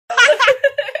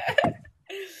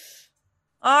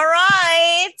All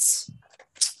right.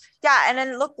 Yeah, and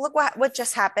then look what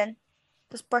just happened.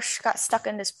 This brush got stuck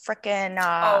in this freaking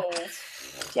Oh,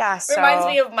 yeah, reminds so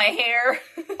me of my hair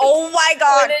oh my when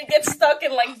God. it gets stuck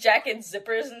in like jacket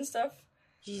zippers and stuff.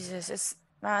 Jesus, it's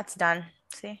done.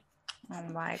 See? Oh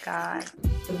my God.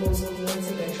 The most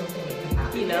coincidental thing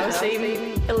happened.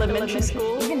 Same elementary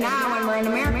school. Even now, when we're in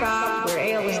America, we're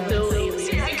aliens. Still aliens.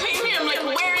 I came here, I'm like,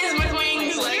 where is my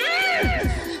wings? Like,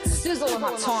 Sizzle in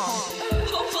my tongue.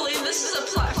 hopefully this is a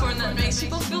platform that makes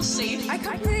people feel safe. I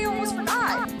completely almost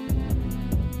forgot.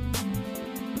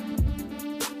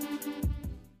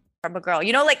 From a girl.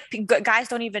 Like guys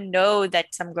don't even know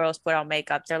that some girls put on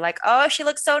makeup. They're like, "Oh, she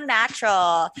looks so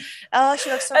natural. Oh, she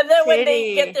looks so And then when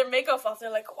they pretty." get their makeup off, they're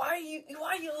like, why you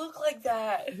look like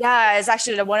that? Yeah, it's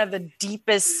actually one of the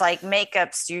deepest like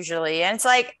makeups usually. And it's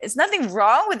like it's nothing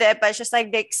wrong with it, but it's just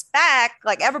like they expect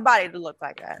like everybody to look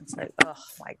like that. It's like, oh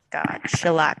my God,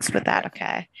 chillax with that,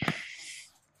 okay?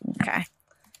 Okay.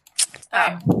 All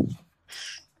right.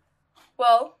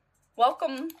 Well,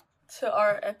 welcome to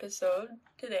our episode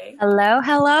today.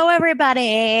 Hello,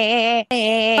 everybody.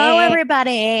 Hello,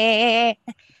 everybody.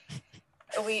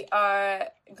 We are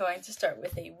going to start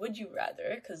with a would you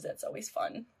rather, because that's always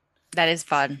fun. That is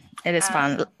fun. It is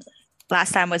fun.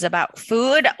 Last time was about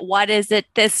food. What is it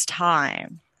this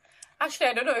time? Actually,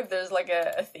 I don't know if there's like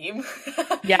a theme.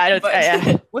 Yeah, I don't.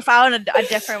 But- we found a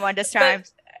different one this time.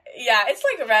 Yeah, it's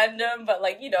like random, but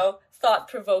like,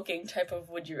 thought-provoking type of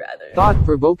would you rather.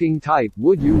 Thought-provoking type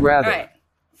would you rather. All right.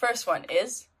 First one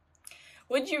is,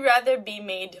 would you rather be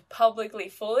made publicly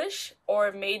foolish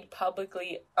or made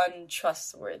publicly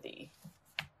untrustworthy?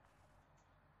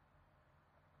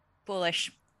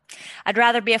 Foolish. I'd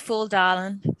rather be a fool,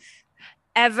 darling.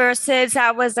 Ever since I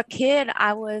was a kid,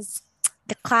 I was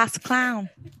the class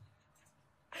clown.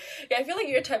 Yeah, I feel like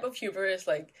your type of humor is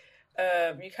like,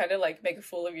 you kind of like make a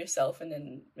fool of yourself and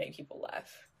then make people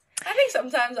laugh. I think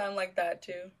sometimes I'm like that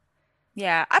too.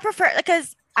 Yeah, I prefer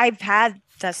because I've had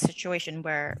that situation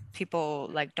where people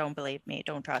like don't believe me,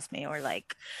 don't trust me, or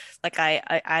like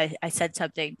I said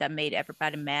something that made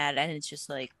everybody mad, and it's just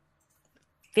like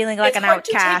feeling like an outcast.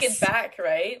 It's hard to take it back,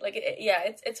 right? Like,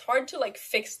 it's hard to like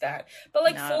fix that. But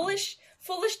like No.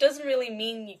 foolish doesn't really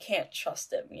mean you can't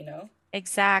trust them, you know?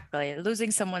 Exactly.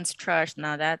 Losing someone's trust,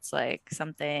 now that's like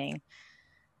something.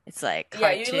 It's like Yeah,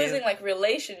 hard you're to. losing like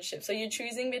relationships. So you're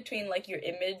choosing between like your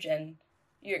image and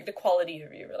the quality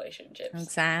of your relationships.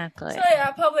 Exactly. So yeah,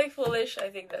 public foolish, I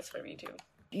think that's for me too.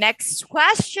 Next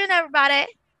question, everybody.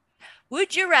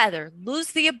 Would you rather lose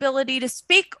the ability to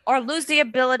speak or lose the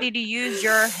ability to use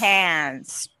your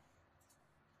hands?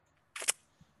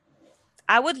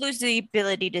 I would lose the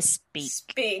ability to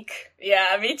speak.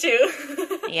 Yeah, me too.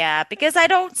 Yeah, because I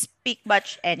don't speak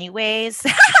much anyways.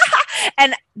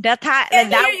 And that time,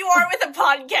 And here you are with a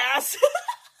podcast.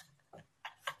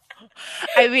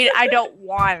 I mean, I don't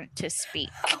want to speak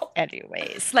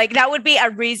anyways. Like that would be a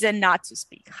reason not to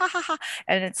speak. Ha ha ha.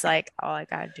 And it's like all I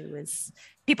gotta do is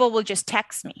people will just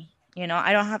text me.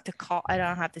 I don't have to call. I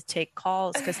don't have to take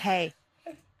calls because hey,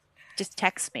 just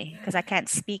text me because I can't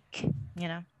speak.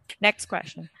 Next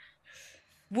question.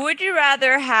 Would you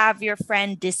rather have your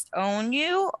friend disown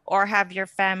you or have your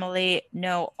family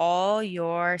know all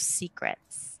your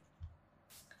secrets?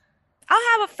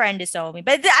 I'll have a friend disown me,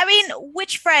 but I mean,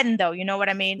 which friend though? You know what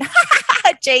I mean?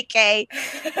 JK.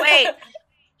 Wait.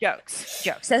 Jokes.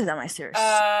 This is not my serious.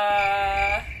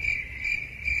 I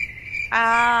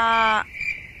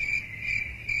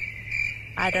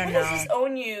don't know. What does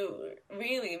disown you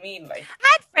really mean? Like, I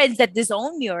had friends that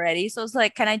disown me already, so it's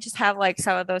like, can I just have like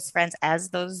some of those friends as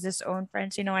those disowned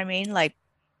friends? You know what I mean? Like,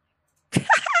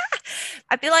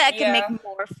 I feel like I can make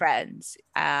more friends.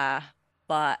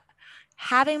 But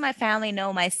having my family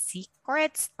know my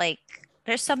secrets, like,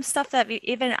 there's some stuff that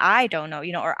even I don't know,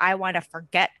 or I want to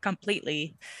forget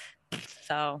completely.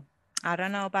 So I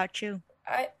don't know about you.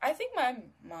 I think my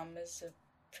mom is a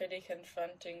pretty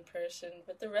confronting person,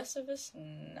 but the rest of us,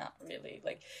 not really.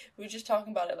 Like, we were just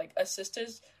talking about it, like, us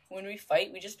sisters, when we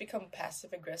fight, we just become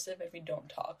passive aggressive and we don't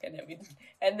talk, and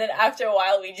then after a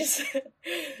while we just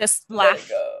laugh.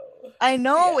 Go. I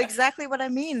know exactly what I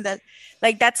mean.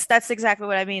 That's exactly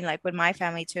what I mean. Like with my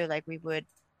family too, like we would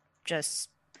just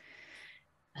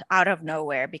out of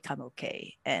nowhere become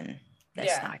okay and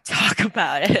let's not talk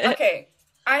about it. Okay.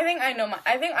 I think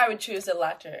I would choose the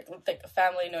latter, like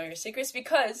family know your secrets,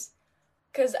 because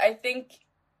I think,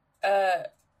 or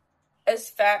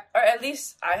at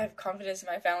least I have confidence in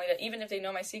my family that even if they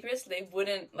know my secrets, they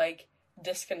wouldn't like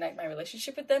disconnect my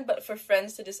relationship with them. But for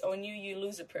friends to disown you, you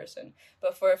lose a person.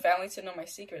 But for a family to know my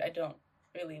secret, I don't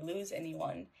really lose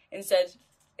anyone. Instead,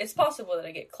 it's possible that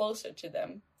I get closer to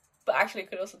them, but actually it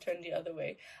could also turn the other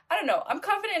way. I don't know. I'm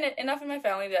confident enough in my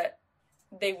family that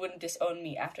they wouldn't disown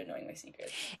me after knowing my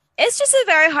secret. It's just a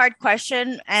very hard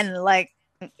question, and like,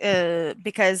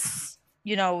 because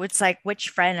it's like, which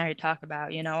friend are you talking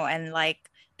about, and like,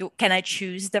 can I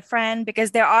choose the friend?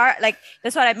 Because there are like,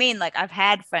 that's what I mean. Like, I've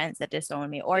had friends that disown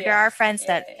me, or there are friends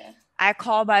that I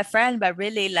call my friend, but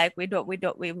really, like,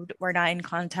 we're not in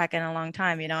contact in a long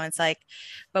time. It's like,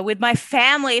 but with my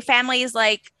family is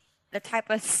like the type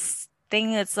of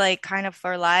thing that's like kind of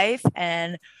for life,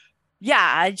 and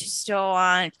yeah, I just don't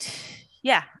want.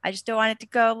 Yeah, I just don't want it to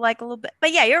go like a little bit.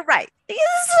 But yeah, you're right. This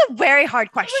is a very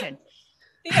hard question.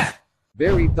 Yeah.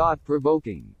 Very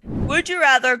thought-provoking. Would you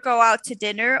rather go out to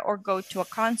dinner or go to a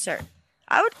concert?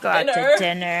 I would go out to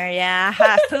dinner. Yeah,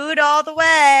 have food all the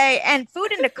way. And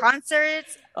food in the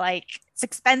concerts, like, it's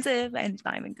expensive and it's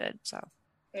not even good. So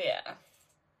yeah.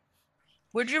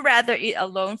 Would you rather eat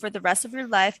alone for the rest of your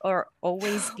life or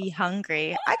always be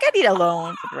hungry? I could eat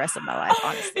alone for the rest of my life,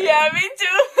 honestly. Yeah, me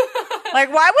too.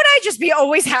 Like, why would I just be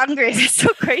always hungry? That's so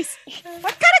crazy.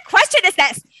 What kind of question is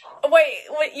this?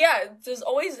 Wait, yeah. Does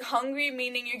always hungry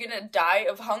meaning you're gonna die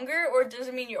of hunger, or does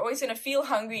it mean you're always gonna feel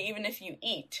hungry even if you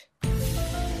eat?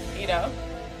 You know?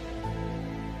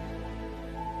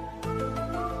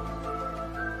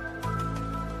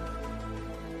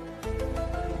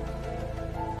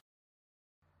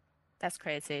 That's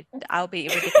crazy. I'll be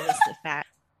ridiculously fat.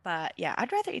 But yeah,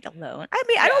 I'd rather eat alone. I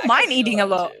mean, I don't mind eating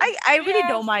alone. I really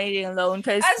don't mind eating alone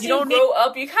because as you don't grow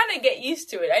up, you kind of get used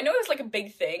to it. I know it's like a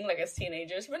big thing, like as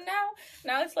teenagers, but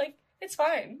now it's like it's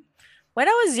fine. When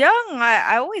I was young,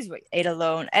 I always ate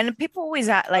alone, and people always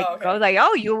go like,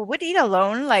 "Oh, you would eat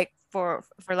alone like for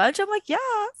lunch?" I'm like,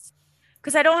 "Yes,"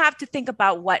 because I don't have to think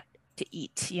about what to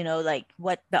eat. Like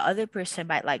what the other person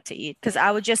might like to eat, because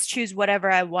I would just choose whatever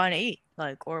I want to eat,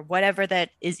 like, or whatever that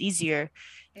is easier.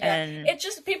 Yeah. And it's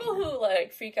just people who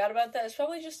like freak out about that. It's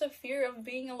probably just a fear of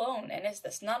being alone, and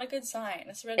that's not a good sign.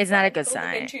 It's not a good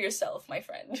sign. Look into yourself, my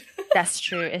friend. That's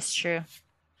true. It's true.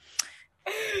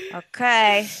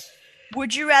 Okay.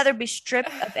 Would you rather be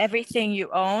stripped of everything you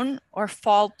own or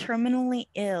fall terminally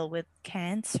ill with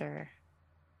cancer?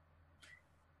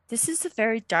 This is a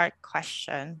very dark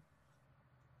question.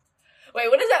 Wait,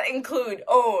 what does that include?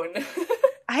 Own.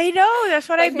 I know, that's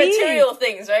what like I mean. Material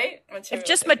things, right?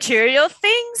 Material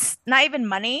things, not even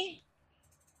money,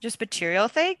 just material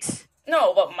things.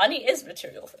 No, but money is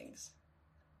material things.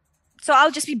 So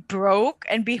I'll just be broke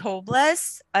and be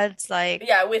homeless. It's like,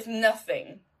 yeah, with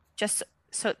nothing. Just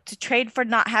so to trade for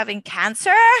not having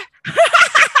cancer.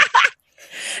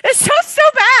 It sounds so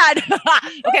bad.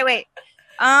 Okay, wait.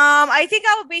 I think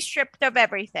I would be stripped of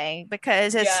everything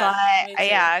because it's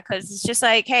because it's just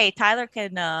like, hey, Tyler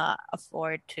can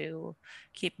afford to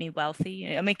keep me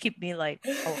wealthy. I mean, keep me like,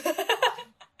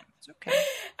 it's okay.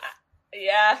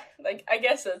 Yeah, like I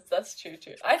guess that's true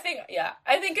too. I think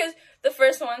because the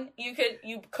first one you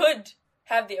could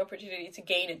have the opportunity to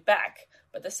gain it back,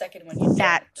 but the second one you don't.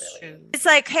 That's true. It's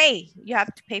like, hey, you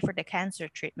have to pay for the cancer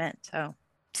treatment, so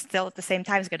still at the same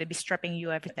time, it's going to be stripping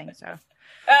you everything. So.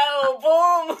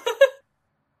 Oh, boom!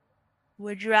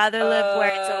 Would you rather live where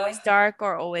it's always dark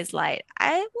or always light?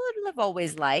 I would live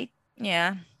always light.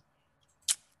 Yeah.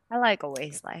 I like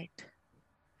always light.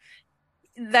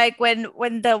 Like when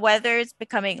the weather is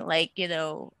becoming like,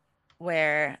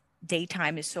 where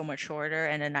daytime is so much shorter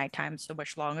and the nighttime is so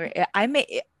much longer, I'm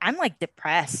like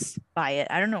depressed by it.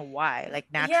 I don't know why, like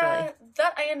naturally. Yeah,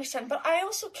 that I understand, but I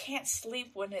also can't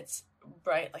sleep when it's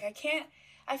bright. Like I can't.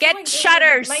 I get like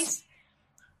shutters. Nice.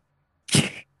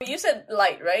 You said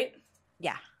light, right?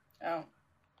 Yeah. Oh.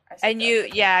 And you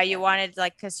wanted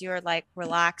like, because you were like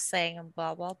relaxing and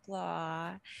blah blah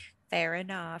blah. Fair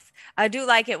enough. I do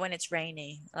like it when it's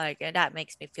rainy. Like, and that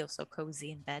makes me feel so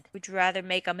cozy in bed. Would you rather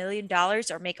make $1 million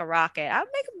or make a rocket? I'll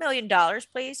make $1 million,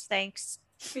 please. Thanks.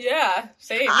 Yeah,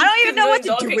 same. I don't even know what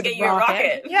to do with a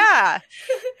rocket. Yeah.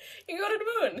 You go to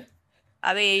the moon.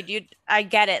 I mean, I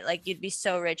get it. Like, you'd be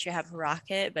so rich, you have a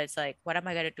rocket, but it's like, what am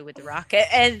I going to do with the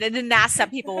rocket? And then the NASA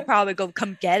people will probably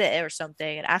come get it or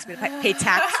something and ask me to pay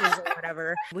taxes or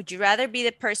whatever. Would you rather be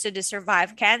the person to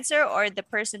survive cancer or the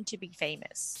person to be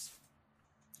famous?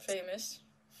 Famous.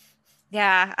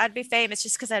 Yeah, I'd be famous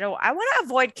just because I want to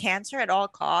avoid cancer at all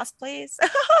costs, please. Yeah,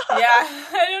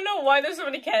 I don't know why there's so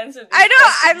many cancers. I know.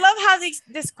 I love how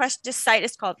this site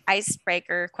is called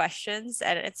Icebreaker Questions,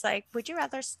 and it's like, would you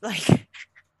rather like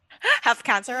have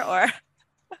cancer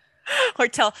or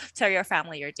tell your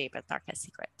family your deepest darkest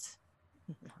secrets?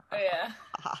 Oh, yeah.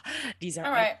 These are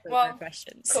all right. Well,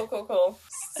 questions. Cool.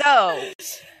 So,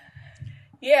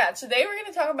 yeah, today we're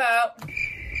gonna talk about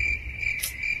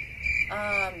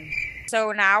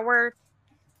So now we're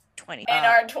 20. In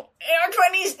our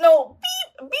 20s, no,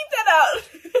 beep that out.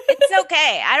 It's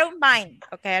okay. I don't mind.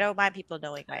 Okay, I don't mind people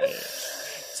knowing my age.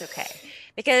 It's okay.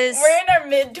 Because We're in our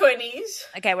mid-20s.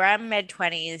 okay, we're in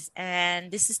mid-20s,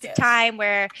 and this is the Yes. time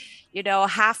where,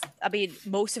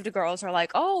 most of the girls are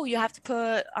like, oh, you have to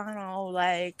put, I don't know,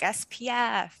 like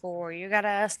SPF, or you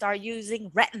gotta start using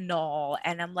retinol.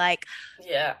 And I'm like,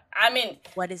 Yeah. I mean,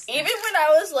 what is even that? when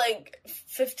I was like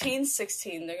 15,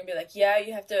 16, they're gonna be like, yeah,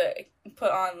 you have to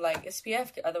put on like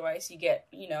SPF, otherwise you get,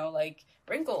 like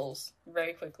wrinkles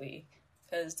very quickly.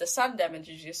 Because the sun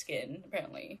damages your skin,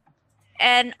 apparently.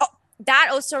 And that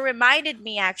also reminded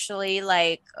me actually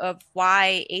like of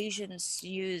why Asians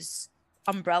use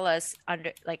umbrellas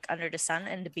under the sun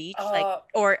and the beach,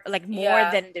 or like more yeah.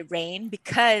 than the rain,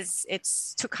 because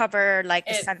it's to cover like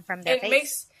the sun from their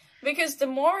face. Because the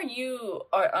more you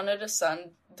are under the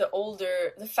sun, the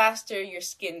faster your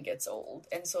skin gets old,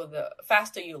 and so the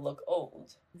faster you look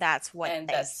old. That's what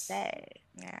they say.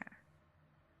 Yeah.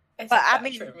 But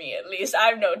for me at least,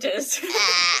 I've noticed.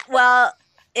 Well,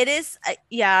 it is,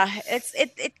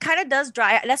 it kind of does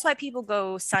dry. That's why people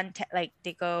go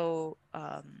they go,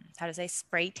 how to say,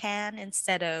 spray tan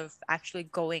instead of actually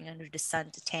going under the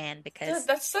sun to tan, because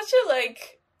that's such a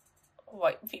like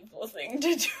white people thing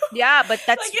to do. Yeah, but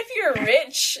that's like if you're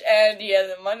rich and you have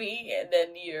the money, and then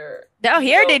you're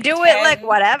here they do it like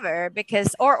whatever,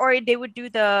 because or they would do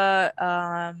the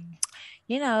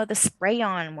the spray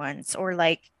on ones, or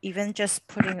like even just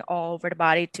putting all over the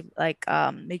body to like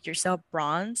make yourself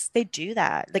bronze. They do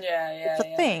that. Like, it's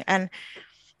a thing. And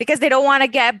because they don't want to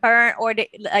get burnt, or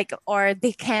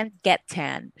they can't get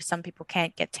tan. Some people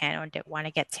can't get tan, or they want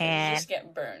to get tan. You just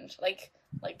get burned, like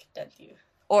death you.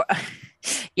 Or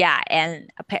yeah,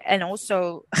 and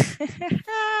also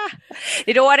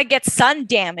they don't want to get sun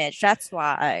damage. That's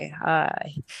why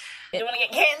you don't want to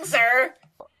get cancer.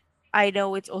 I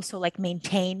know it's also like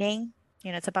maintaining,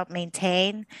 it's about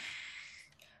maintain.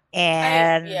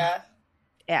 And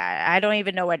I don't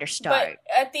even know where to start.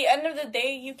 But at the end of the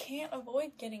day, you can't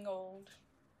avoid getting old.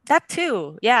 That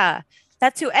too. Yeah,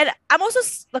 that too. And I'm also,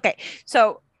 okay,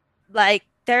 so like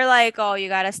they're like, oh, you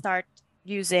got to start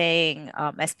using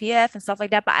SPF and stuff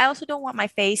like that. But I also don't want my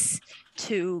face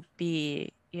to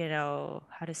be,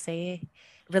 how to say,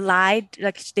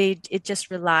 it just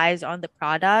relies on the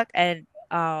product. And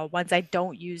once I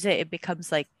don't use it, it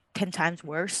becomes like 10 times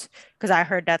worse, because I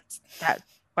heard that's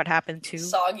what happened too.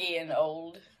 Soggy and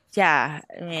old. Yeah,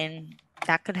 I mean,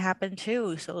 that could happen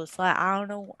too. So it's like, I don't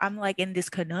know, I'm like in this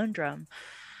conundrum.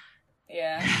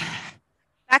 Yeah.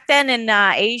 Back then in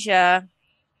Asia,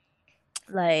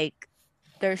 like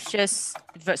there's just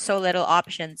so little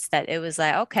options that it was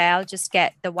like, okay, I'll just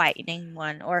get the whitening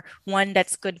one, or one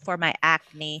that's good for my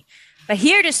acne. But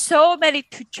here there's so many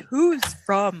to choose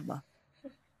from.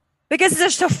 Because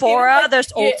there's Sephora,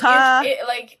 there's Ulta.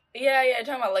 You're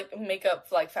talking about like makeup,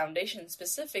 like foundation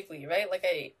specifically, right? Like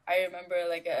I remember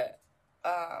like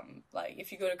like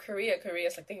if you go to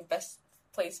Korea's like the best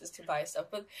places to buy stuff,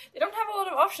 but they don't have a lot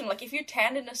of option. Like if you're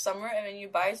tanned in the summer and then you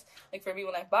buy, like for me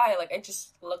when I buy, like I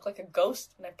just look like a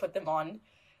ghost when I put them on.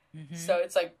 Mm-hmm. So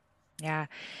it's like, yeah.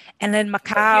 And then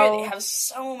Macau, here they have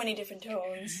so many different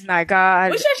tones. My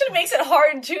God. Which actually makes it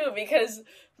hard too, because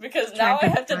now I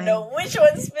have to know which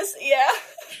one's specific. Yeah.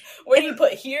 Where do you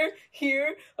put here?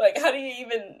 Like, how do you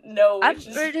even know? I'm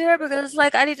right here because,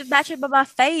 like, I need to match it with my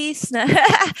face.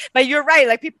 But you're right.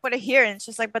 Like, people put it here, and it's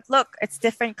just like, but look, it's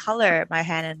different color. My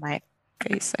hand and my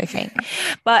face, I think.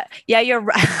 But yeah, you're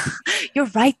right. You're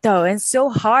right, though. And it's so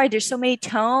hard. There's so many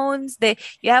tones.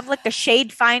 You have like a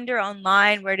shade finder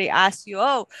online where they ask you,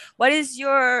 oh, what is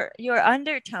your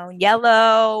undertone?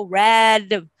 Yellow,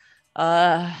 red.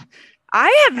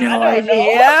 I have no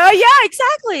idea. Yeah,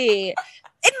 exactly.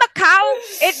 In Macau,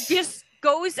 it just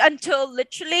goes until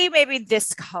literally maybe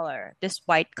this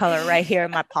white color right here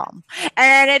in my palm,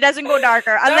 and it doesn't go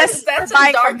darker unless that's the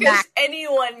darkest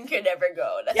anyone could ever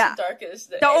go. That's the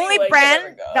darkest. The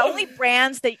only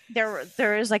brands that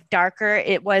there is like darker.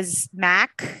 It was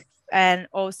MAC and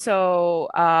also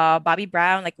Bobbi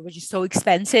Brown, like, which is so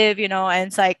expensive, and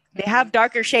it's like they have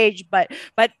darker shades, but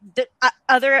the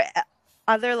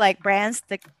other like brands,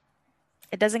 that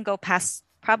it doesn't go past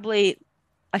probably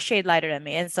a shade lighter than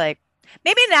me. And it's like,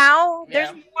 maybe now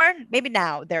there's more, maybe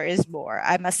now there is more,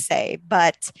 I must say,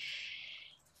 but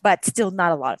still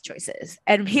not a lot of choices.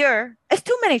 And here it's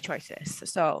too many choices.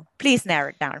 So please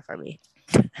narrow it down for me.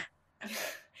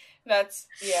 That's,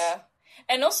 yeah.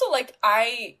 And also, like,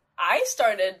 I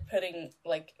started putting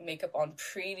like makeup on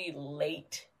pretty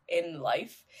late in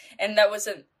life, and that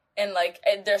wasn't, and like,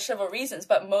 and there are several reasons,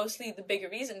 but mostly the bigger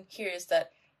reason here is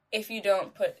that if you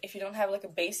don't have like a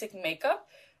basic makeup,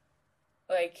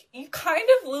 like you kind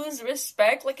of lose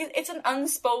respect. Like it's an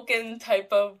unspoken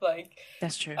type of like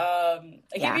That's true. like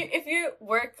Yeah. if you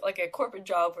work like a corporate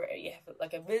job or you have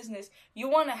like a business, you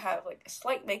want to have like a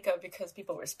slight makeup because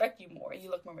people respect you more. You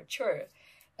look more mature,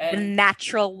 The and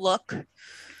natural look.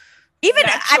 Even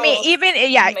I mean, natural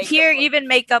even yeah, makeup here look. even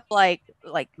makeup like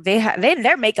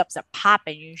their makeups are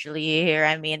popping usually here.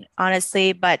 I mean,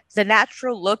 honestly, but the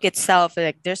natural look itself,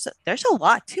 like there's a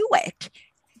lot to it.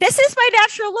 This is my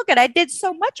natural look, and I did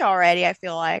so much already. I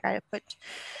feel like I put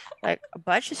like a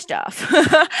bunch of stuff.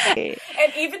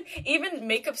 And even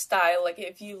makeup style, like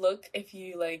if you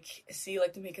like see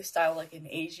like the makeup style like in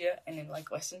Asia and in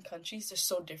like Western countries, they're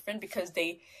so different because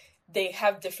they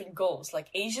have different goals. Like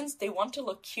Asians, they want to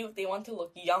look cute, they want to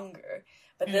look younger,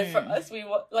 but then for us, we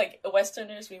want like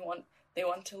Westerners, they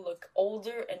want to look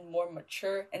older and more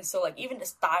mature, and so like even the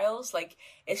styles, like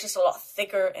it's just a lot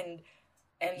thicker and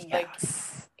like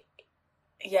Yes.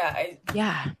 yeah,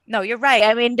 Yeah, no, you're right.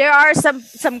 I mean, there are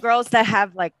some girls that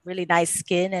have like really nice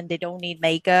skin and they don't need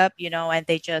makeup, and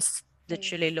they just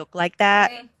literally look like that.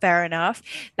 Mm. Fair enough.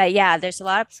 But yeah, there's a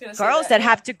lot was gonna of say girls that, that yeah.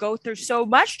 have to go through so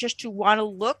much just to want to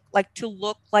look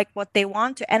like what they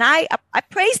want to. And I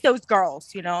praise those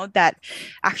girls, that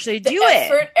actually The do it.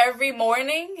 effort every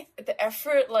morning, the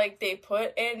effort like they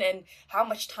put in, and how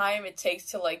much time it takes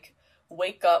to like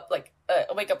wake up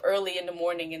early in the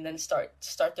morning and then start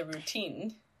the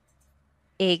routine.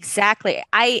 Exactly.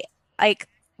 I like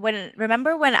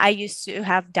remember when I used to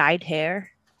have dyed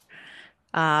hair?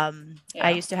 I Yeah.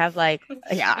 used to have like,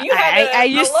 yeah, You had I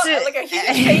used to like a huge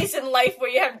phase in life where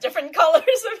you have different colors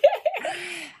of hair.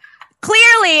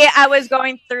 clearly I was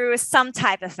going through some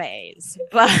type of phase,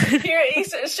 but Here, you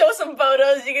show some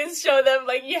photos. You can show them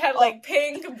like you had like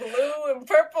pink, blue, and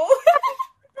purple.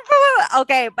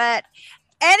 okay, but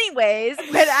anyways,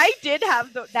 when I did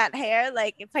have that hair,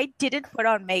 like if I didn't put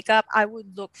on makeup, I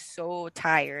would look so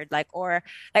tired, or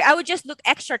like I would just look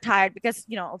extra tired because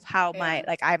of how my Yeah.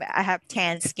 like I have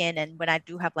tan skin, and when I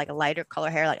do have like a lighter color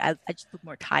hair, like I just look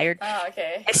more tired. Oh,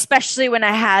 okay. Especially when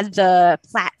I had the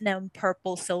platinum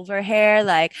purple silver hair,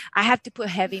 like I have to put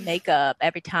heavy makeup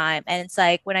every time, and it's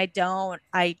like when I don't,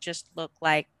 I just look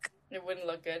like It wouldn't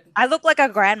look good. I look like a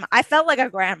grandma. I felt like a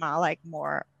grandma, like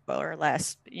more or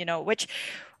less, which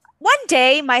one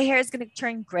day my hair is going to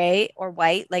turn gray or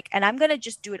white, and I'm going to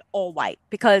just do it all white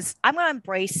because I'm going to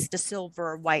embrace the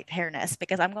silver white hairness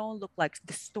because I'm going to look like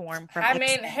the storm from I mean,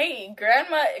 X-Men. hey,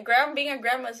 being a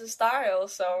grandma is a style,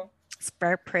 so It's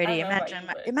very pretty. I don't know about you,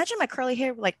 but- Imagine my curly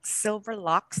hair with like silver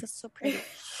locks. That's so pretty.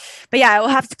 But yeah, it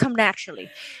will have to come naturally.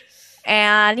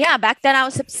 And yeah, back then I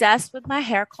was obsessed with my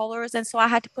hair colors, and so I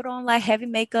had to put on like heavy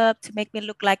makeup to make me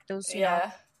look like those,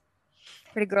 yeah.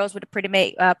 pretty girls with a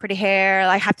pretty hair.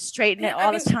 I had to straighten it Yeah,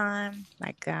 all the time.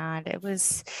 My God, it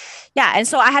was, yeah. And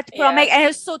so I had to put on makeup, and it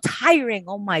was so tiring.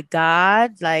 Oh my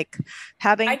God, like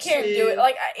having I can't to do it.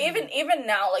 Like even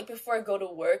now, like before I go to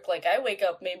work, like I wake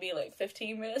up maybe like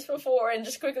 15 minutes before and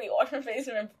just quickly wash my face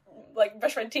and like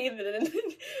brush my teeth and then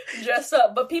dress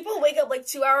up. But people wake up like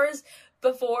 2 hours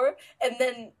before and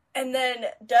then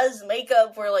does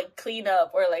makeup or like clean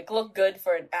up or like look good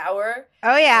for an hour.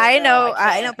 Oh yeah, I know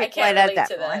people can't like relate that.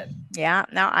 to that. Yeah,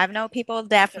 no, I know people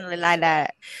definitely like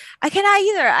that. I cannot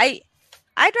either.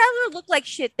 I'd rather look like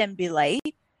shit than be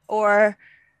late, or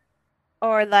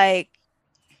like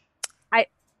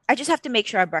I just have to make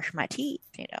sure I brush my teeth.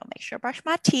 Make sure I brush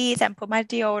my teeth and put my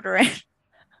deodorant.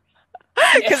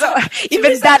 Because Yeah.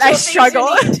 even Two that I essential things you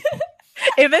struggle. need.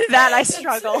 Even that I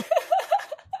struggle.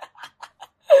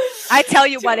 I tell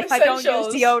you Two what, if I don't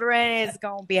essentials. use deodorant, it's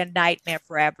gonna be a nightmare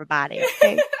for everybody.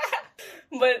 Okay.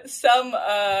 But some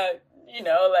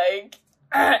like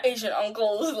Asian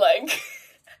uncles like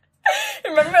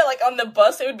remember like on the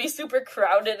bus it would be super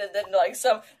crowded and then like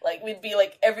some like we'd be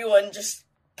like everyone just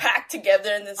packed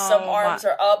together and then some arms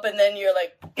are up and then you're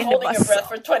like In the holding your bus. breath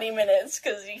for 20 minutes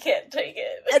because you can't take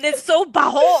it. And it's so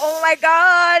baho. Oh my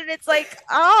God. It's like,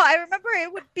 I remember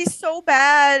it would be so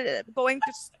bad going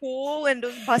to school and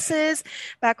those buses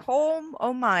back home.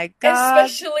 Oh my God.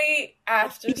 Especially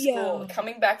after school, Yeah.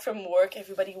 coming back from work,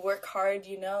 everybody work hard,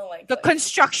 like The like,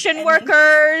 construction and-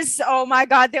 workers. Oh my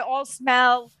God. They all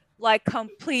smell like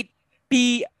complete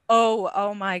BO.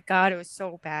 Oh my God. It was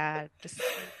so bad. Just so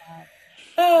bad.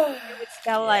 It would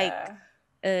smell like,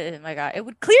 oh my God. It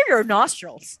would clear your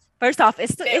nostrils. First off, it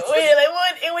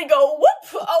would go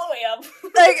whoop all the way up.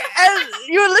 like, and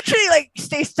you would literally like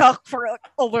stay stuck for like,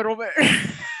 a little bit.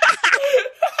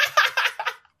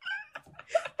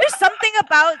 There's something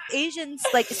about Asians,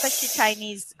 like especially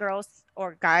Chinese girls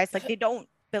or guys, like they don't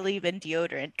believe in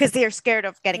deodorant because they're scared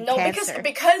of getting No, cancer.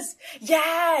 because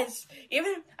yes,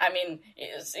 even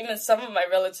even some of my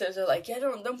relatives are like, yeah,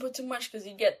 don't put too much because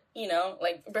you get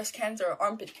like breast cancer or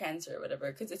armpit cancer or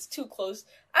whatever because it's too close.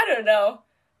 I don't know.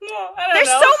 No, I don't There's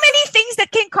know. so many things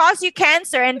that can cause you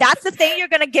cancer, and that's the thing you're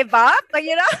gonna give up. Like,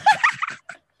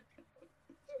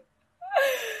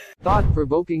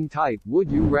 Thought-provoking type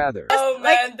would you rather? Oh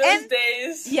like, man, those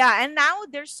days. Yeah, and now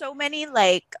there's so many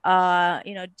like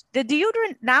the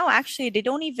deodorant now actually they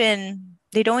don't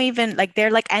even like they're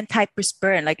like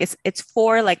antiperspirant. Like it's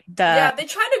for like Yeah, the they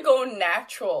try to go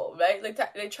natural, right? Like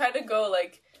they try to go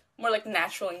like more like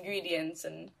natural ingredients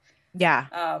and yeah.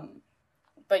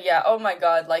 But yeah, oh my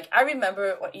god, like I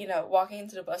remember walking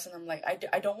into the bus and I'm like,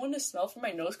 I don't want to smell from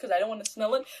my nose because I don't want to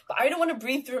smell it, but I don't want to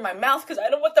breathe through my mouth because I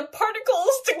don't want the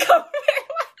particles to come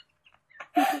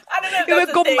in. I don't know if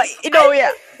that's a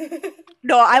thing. Yeah.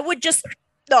 No, I would just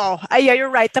no. Yeah, you're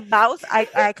right. The mouth,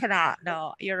 I cannot.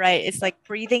 No, you're right. It's like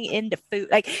breathing in the food.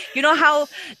 Like you know how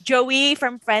Joey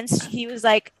from Friends, he was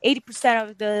like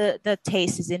 80% of the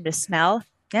taste is in the smell.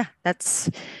 Yeah, that's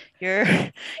you're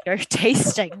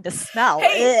tasting the smell.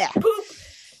 Hey, Ugh.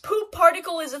 poop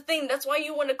particle is a thing. That's why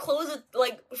you want to close it,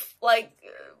 like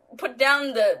put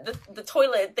down the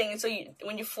toilet thing so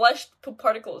when you flush, poop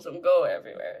particles don't go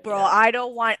everywhere. Bro, I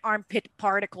don't want armpit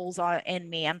particles in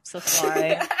me. I'm so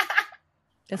sorry.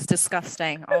 It's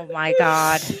disgusting. Oh my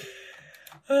god.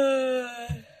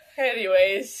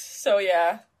 Anyways, so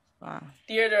yeah, Wow.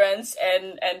 deodorants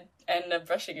and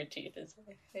brushing your teeth is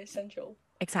essential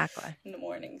Exactly. in the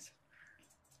mornings.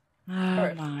 Oh Or my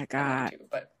at night god. too,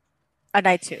 but A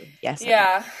night too. Yes.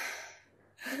 yeah.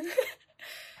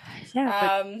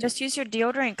 Yeah, but just use your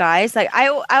deodorant, guys. Like I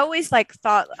always like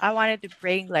thought I wanted to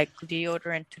bring like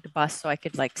deodorant to the bus so I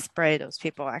could like spray those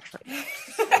people actually.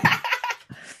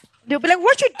 They'll be like,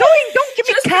 "What you doing? Don't give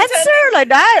me Just cancer pretend- like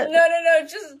that." No.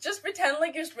 Just pretend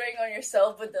like you're spraying on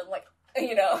yourself, but then like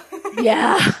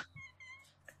Yeah.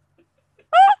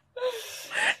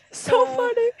 So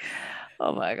funny.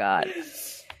 Oh my god.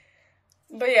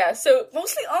 But yeah, so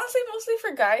mostly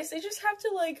for guys, they just have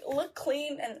to like look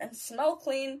clean and smell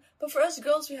clean. But for us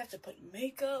girls, we have to put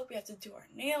makeup, we have to do our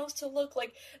nails to look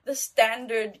like the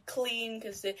standard clean,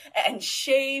 and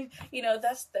shave.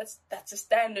 That's a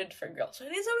standard for girls. So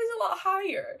it is always a lot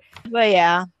higher. But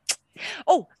yeah.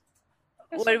 Oh,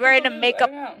 That's when what we're in a people do, I makeup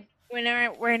don't know.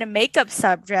 when we're in a makeup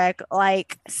subject,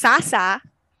 like Sasa.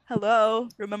 Hello,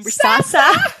 remember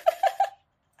Sasa?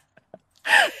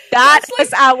 That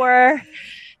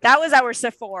was our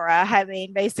Sephora. I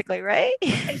mean, basically, right?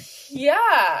 Yeah,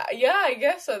 I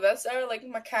guess so. That's our like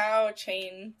Macau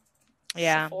chain.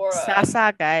 Yeah, Sephora.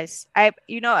 Sasa, guys.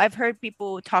 I've heard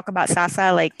people talk about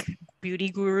Sasa, like beauty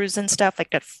gurus and stuff like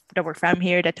that were from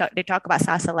here. They talk about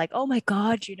Sasa, like, oh my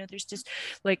god, there's just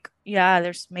like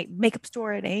there's makeup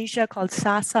store in Asia called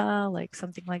Sasa, like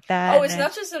something like that. Oh, it's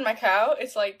not just in Macau.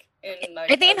 It's like in like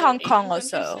I think in other Hong Kong Asian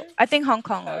countries also. too? I think Hong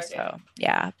Kong Oh, also. okay.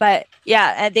 Yeah, but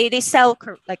yeah, and they sell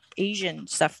like Asian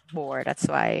stuff more. That's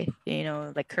why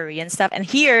like Korean stuff. And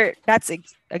here, that's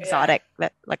exotic.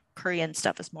 That like Korean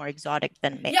stuff is more exotic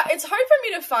than Yeah, it's hard for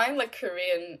me to find like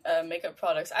Korean makeup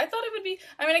products. I thought it would be.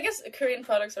 I mean, I guess Korean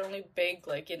products are only big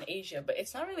like in Asia, but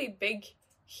it's not really big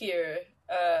here.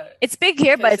 It's big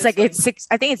here, but it's because like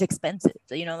I think it's expensive.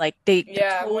 Like they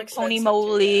more Tony expensive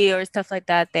Moly too, or stuff like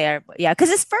that there. But yeah, because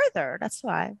it's further. That's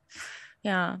why.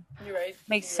 Yeah, You're right.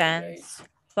 makes You're right. sense.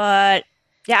 But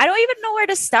yeah, I don't even know where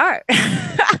to start.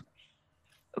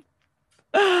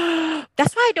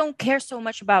 That's why I don't care so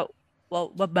much about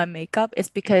what my makeup is,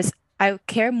 because I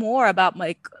care more about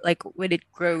my like when it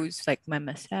grows, like my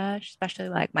mustache, especially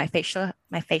like my facial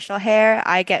hair.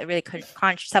 I get really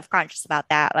self-conscious about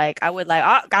that. Like I would like,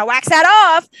 oh, gotta wax that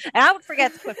off, and I would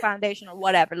forget to put foundation or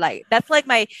whatever. Like that's like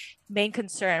my main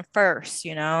concern first,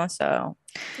 So,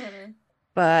 Mhm.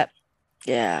 but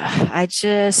yeah,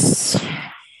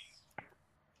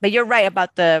 but you're right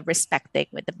about the respecting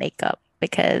with the makeup,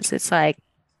 because it's like,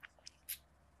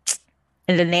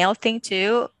 and the nail thing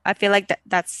too. I feel like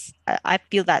I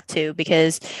feel that too,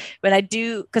 because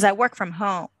because I work from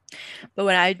home, but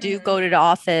when I do go to the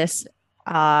office,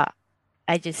 I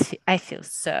feel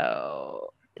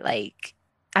so like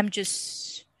I'm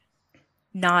just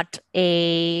not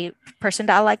a person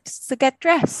that likes to get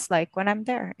dressed like when I'm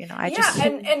there. And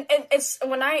it's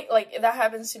when I like that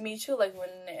happens to me too. Like when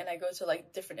I go to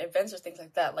like different events or things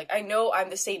like that. Like I know I'm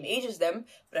the same age as them,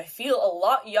 but I feel a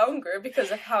lot younger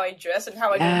because of how I dress and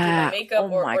how I don't do my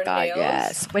makeup or nails.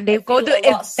 Yes. When they I go feel to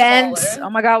a lot events, smaller. oh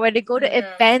my god, when they go to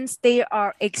Yeah. events, they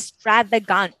are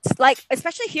extravagant. Like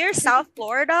especially here, South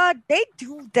Florida, they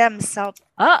do themselves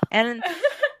up, and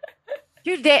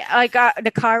Dude, they I got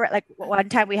the car like one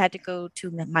time we had to go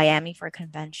to Miami for a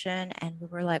convention and we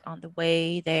were like on the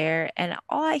way there and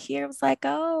all I hear was like,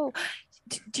 "Oh,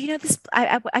 do you know this?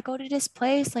 I go to this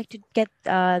place like to get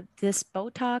this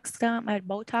Botox done, my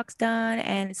Botox done,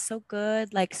 and it's so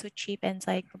good, like so cheap, and it's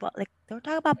like about like they're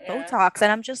talking about Yeah. Botox,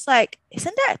 and I'm just like,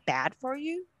 isn't that bad for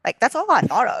you? Like that's all I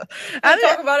thought of. They I'm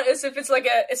talk about it as if it's like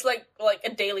a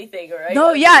daily thing, right? no,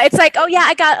 Like yeah, it's like, oh yeah,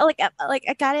 I got like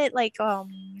I got it like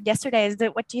yesterday. Is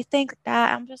it what do you think of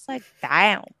that? I'm just like,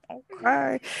 damn,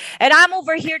 okay. And I'm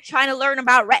over here trying to learn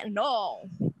about retinol,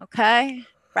 okay?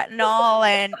 Retinol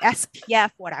and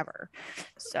SPF, whatever.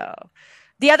 So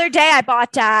the other day I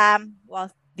bought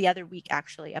well, the other week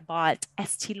actually, I bought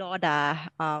Estee Lauder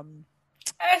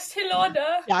Estee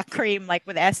Lauder. yeah, cream like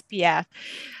with SPF.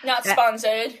 Not Uh,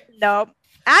 sponsored. no,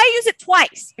 I use it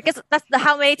twice because that's the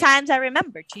how many times I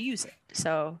remember to use it.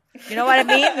 So you know what I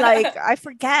mean? Like I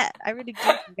forget. I really do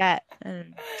forget.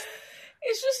 And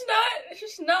It's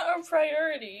just not a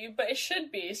priority, but it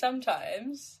should be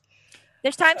sometimes.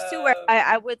 there's times too where Um,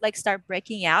 I would like start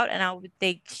breaking out and I would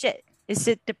think, shit, is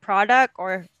it the product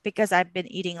or because I've been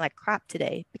eating like crap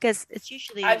today? Because it's I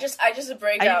usually just I just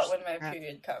break I out usually when my crap.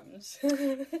 period comes.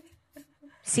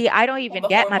 See, I don't All even the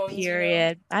get my hormones,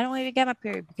 period. I don't even get my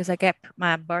period because I get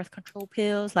my birth control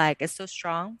pills. Like it's so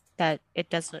strong that it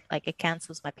doesn't like it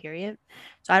cancels my period.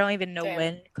 So I don't even know Damn.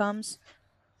 when it comes.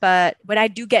 But when I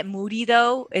do get moody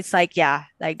though, it's like yeah,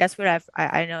 like that's what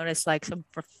I noticed like some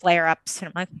for flare ups and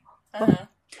I'm like, oh, Uh-huh.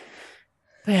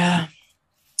 yeah.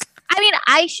 I mean,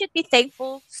 I should be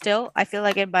thankful still. I feel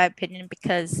like in my opinion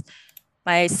because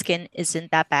my skin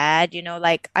isn't that bad, you know,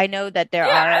 like I know that there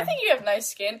Yeah, I are think you have nice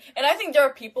skin, and I think there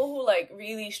are people who like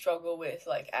really struggle with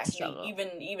like acne, struggle.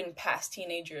 even past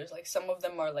teenagers. Like some of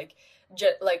them are like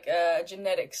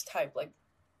genetics type, like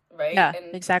right, Yeah,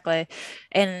 and exactly.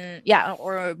 And yeah,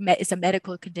 or it's a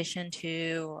medical condition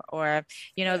too, or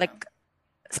you know, yeah, like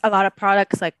a lot of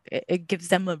products like it gives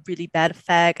them a really bad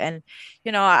effect and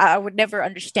you know I would never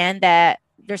understand that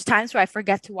there's times where I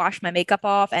forget to wash my makeup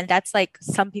off and that's like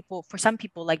some people for some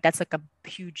people like that's like a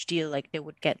huge deal like they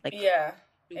would get like yeah,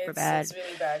 super it's bad.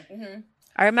 really bad. Hmm.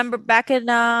 I remember back in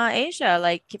Asia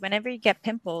like whenever you get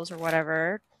pimples or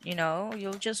whatever you know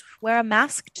you'll just wear a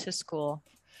mask to school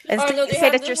and Oh no, they they say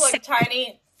have that you're this like sick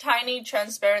tiny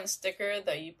transparent sticker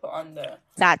that you put on the.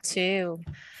 that too.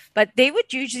 But they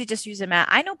would usually just use a mask.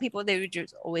 I know people they would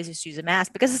just always just use a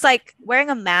mask because it's like wearing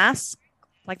a mask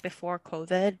like before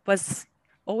COVID was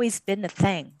always been a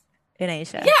thing in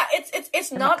Asia Yeah,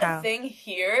 it's in not a Macau. thing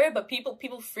here, but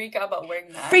people freak out about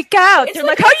wearing masks. Freak out. It's They're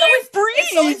like like, how it's do always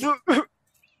it's always you breathe?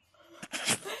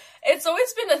 it's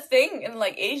always been a thing in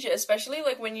like Asia, especially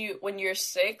like when you're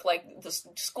sick. Like the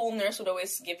school nurse would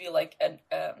always give you like like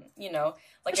a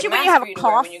Especially when you mask have for a you to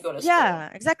wear cough. when you go to school. Yeah,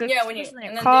 exactly. Yeah, Especially when you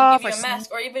and then they'd cough give or you a sneeze.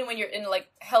 mask, or even when you're in like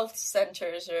health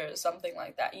centers or something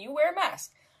like that, you wear a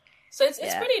mask. So it's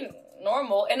Yeah. pretty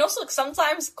normal, and also like,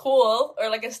 sometimes cool or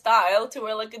like a style to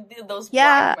wear like those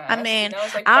Yeah. black I masks. mean,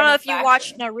 It's like I don't know funny if you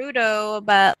watched fashion. Naruto,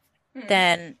 but Hmm.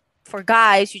 then for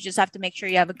guys, you just have to make sure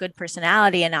you have a good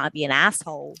personality and not be an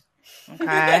asshole.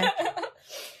 Okay.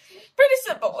 Pretty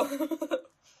simple.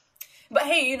 But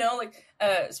hey, like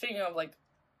speaking of like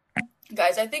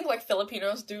guys, I think like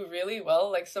Filipinos do really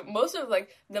well. Like so most of like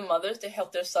the mothers they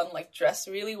help their son like dress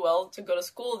really well to go to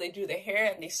school. They do their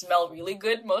hair and they smell really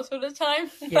good most of the time.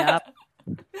 Yep.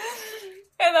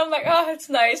 And I'm like, oh, it's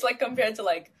nice. Like compared to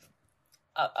like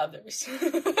others.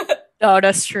 Oh,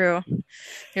 that's true.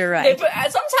 You're They right. put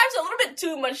sometimes a little bit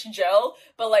too much gel,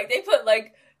 but like they put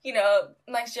like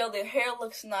nice gel. Their hair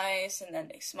looks nice, and then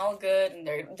they smell good, and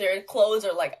their clothes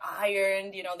are like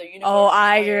ironed. Their Oh, uniforms are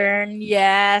ironed. iron,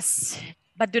 yes.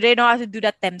 But do they know how to do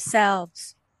that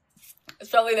themselves? It's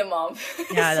probably the mom.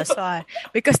 Yeah, So, that's why.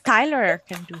 Because Tyler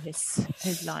can do his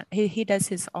lawn. He does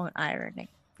his own ironing,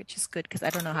 which is good because I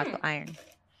don't know how to iron.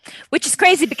 Which is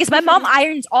crazy because my mom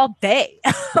irons all day.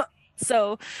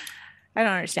 So I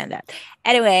don't understand that.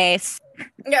 Anyways,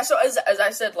 yeah. So as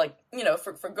I said, like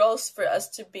for girls, for us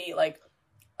to be like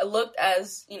looked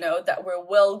as that we're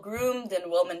well groomed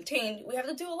and well maintained, we have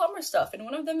to do a lot more stuff, and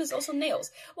one of them is also nails.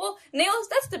 Well, nails,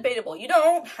 that's debatable. You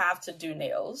don't have to do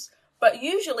nails, but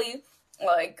usually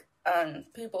like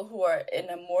people who are in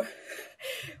a more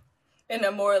in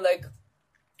a more like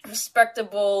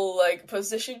respectable like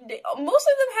position, most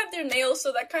of them have their nails,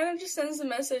 so that kind of just sends a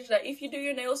message that if you do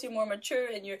your nails you're more mature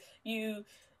and you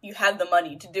have the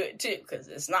money to do it too, because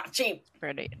it's not cheap.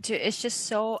 pretty. It's just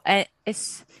so.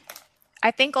 It's. I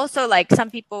think also like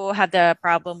some people have the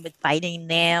problem with biting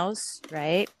nails,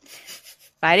 right?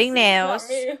 Biting Not nails.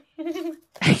 me.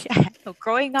 No,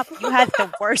 growing up, you had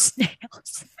the worst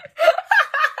nails.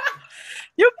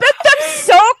 You bit them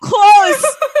so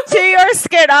close to your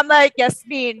skin. I'm like,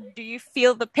 Yasmin, do you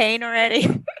feel the pain already?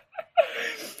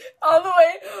 All the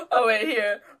way. Oh wait,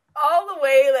 here. All the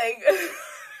way, like.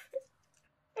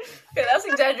 Okay, that's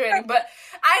exaggerating, but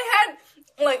I had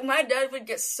like my dad would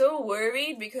get so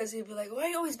worried because he'd be like, "Why are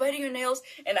you always biting your nails?"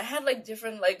 And I had like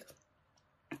different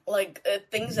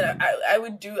things that I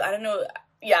would do. I don't know.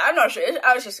 Yeah, I'm not sure.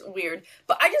 I was just weird,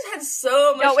 but I just had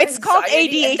so much. No, it's called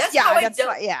anxiety, ADHD. That's Yeah, how I that's dealt-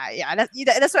 why. Yeah.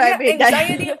 That's why I made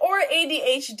anxiety that. or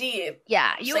ADHD.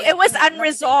 Yeah, So it was not the same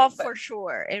unresolved thing, for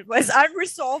sure. It was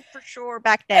unresolved for sure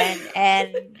back then,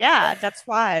 and yeah, that's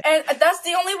why. And that's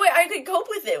the only way I could cope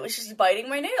with it, was just biting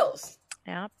my nails.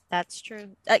 Yeah, that's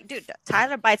true. Like, dude,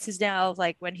 Tyler bites his nails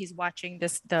like when he's watching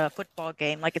the football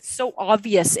game. Like, it's so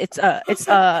obvious. It's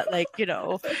like, you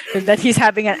know, that he's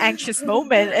having an anxious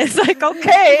moment. It's like,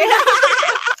 okay.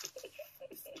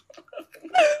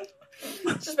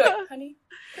 Just be like, honey.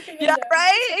 put your hand Yeah, down.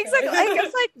 right. It's okay." Exactly. Like,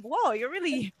 it's like, whoa, you're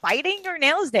really biting your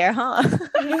nails there, huh?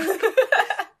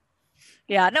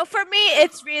 Yeah, no, for me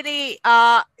it's really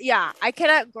yeah, I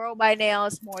cannot grow my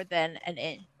nails more than an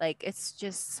inch. Like, it's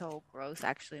just so gross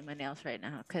actually, my nails right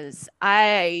now, because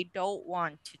I don't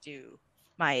want to do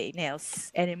my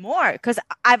nails anymore, because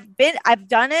I've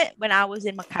done it when I was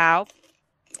in Macau.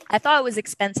 I thought it was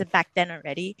expensive back then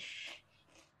already,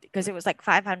 because it was like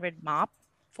 500 mop,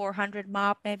 400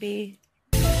 mop maybe.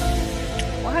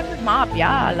 400 mop,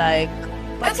 yeah, like,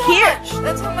 but That's here how much.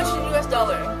 That's how much in US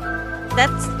dollar.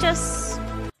 that's just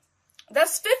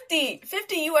That's 50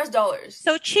 US dollars.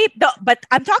 so cheap. No, but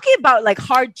I'm talking about like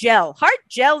hard gel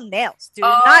nails, dude.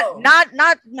 Oh.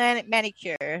 Not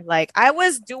manicure. Like, I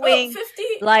was doing 50.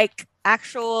 like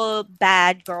actual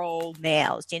bad girl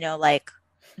nails, you know, like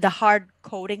the hard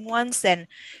coating ones. And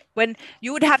when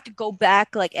you would have to go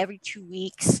back like every 2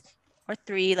 weeks or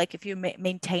 3, like if you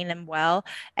maintain them well,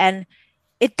 and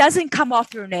it doesn't come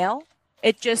off your nail.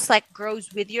 It just like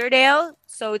grows with your nail.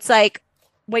 So it's like,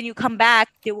 when you come back,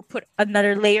 they will put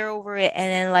another layer over it,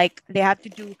 and then like they have to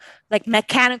do like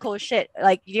mechanical shit.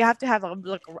 Like, you have to have a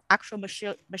like a actual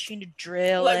machine to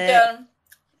drill Like it.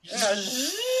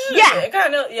 Yeah.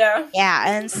 Kind of, yeah. Yeah,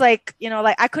 and it's like, you know,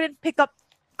 like I couldn't pick up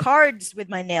cards with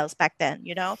my nails back then.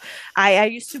 You know, I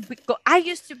used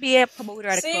to be a promoter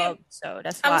at a See, club, so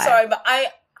that's why. I'm sorry, but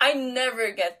I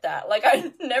never get that. Like,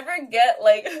 I never get,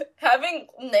 like, having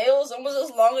nails almost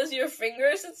as long as your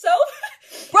fingers itself.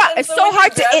 Bruh, And it's so so when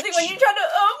hard you're to dancing, itch. when you try to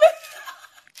open.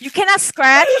 You cannot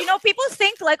scratch. You know, people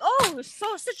think like, oh,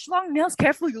 such long nails,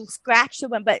 careful, you'll scratch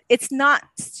someone, but it's not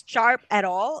sharp at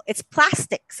all. It's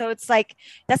plastic. So it's like,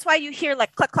 that's why you hear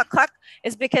like cluck, cluck, cluck,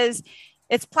 is because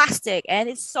it's plastic and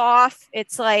it's soft.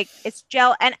 It's like, it's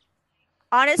gel. And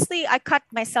honestly, I cut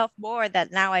myself more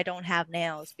that now I don't have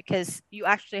nails, because you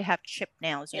actually have chipped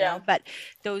nails, you Yeah. know, but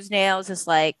those nails is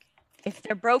like, if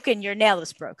they're broken, your nail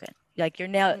is broken. Like, your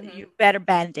nail, you better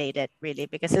band-aid it, really,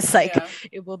 because it's like, Yeah.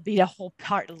 it will be the whole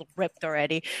part ripped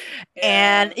already. Yeah.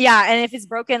 And yeah, and if it's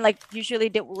broken, like usually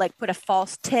they will like put a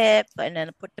false tip and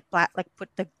then put the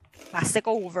plastic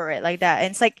over it like that.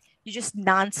 And it's like, you just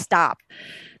nonstop.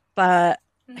 But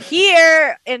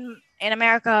here in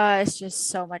America, it's just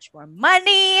so much more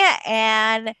money,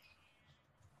 and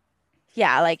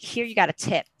yeah, like here you got a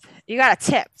tip. You got a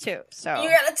tip too. So You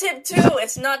got a tip too.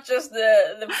 It's not just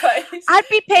the price. I'd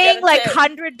be You paying got a like tip.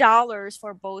 $100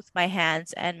 for both my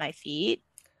hands and my feet.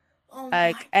 Oh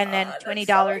my Like, and then God, that's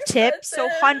 $20 so tip, so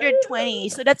expensive. 120.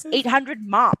 So that's 800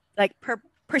 mop, like per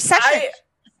session.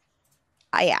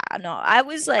 Yeah, no, I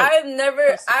was like, I've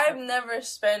never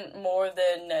spent more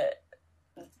than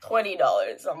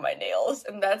 $20 on my nails,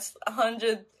 and that's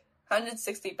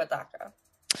 160 pataka.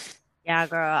 yeah,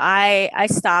 girl, I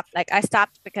stopped. Like, I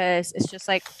stopped because it's just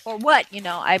like, for what? You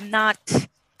know, I'm not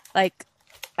like,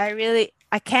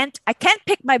 I can't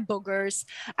pick my boogers.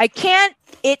 I can't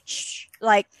itch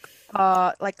like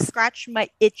scratch my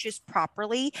itches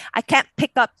properly. I can't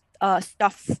pick up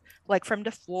stuff like from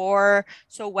the floor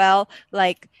so well.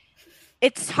 Like,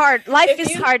 it's hard. Life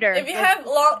is harder. If you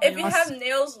have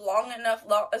nails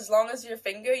as long as your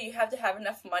finger, you have to have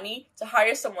enough money to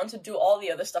hire someone to do all the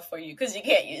other stuff for you, because you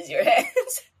can't use your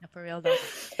hands. No, for real though.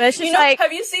 But it's just You know, like,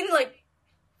 have you seen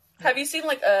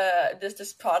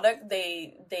this product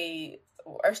they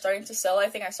are starting to sell? I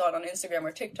think I saw it on Instagram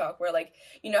or TikTok, where, like,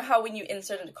 you know how when you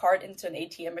insert a card into an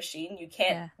ATM machine, you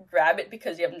can't grab it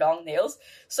because you have long nails.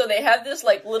 So they have this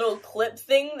like little clip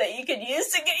thing that you can use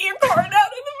to get your card out of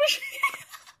the machine.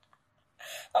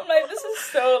 I'm like, this is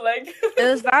so like. it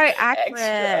was very extra.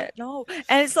 accurate. No,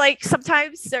 and it's like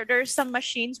sometimes there's some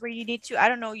machines where you need to, I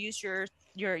don't know, use your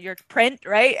print,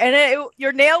 right? And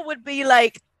your nail would be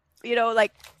like, you know,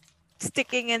 like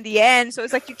sticking in the end. So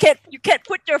it's like you can't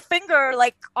put your finger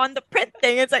like on the print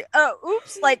thing. It's like, oh,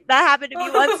 oops, like that happened to me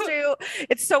once too.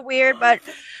 It's so weird, but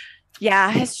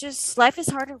yeah, it's just life is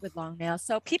harder with long nails.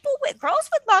 So girls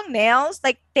with long nails,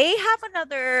 like they have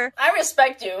another. I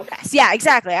respect you. Yes, yeah,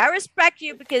 exactly. I respect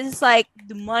you because it's like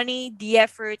the money, the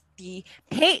effort, the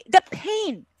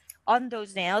pain on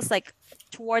those nails, like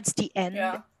towards the end,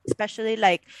 Yeah. especially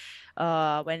like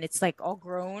when it's like all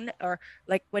grown, or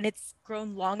like when it's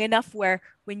grown long enough where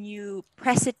when you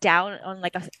press it down on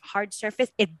like a hard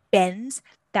surface, it bends.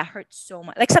 That hurts so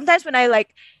much. Like sometimes when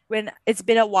it's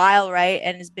been a while, right?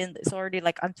 And it's already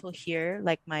like until here,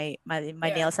 like my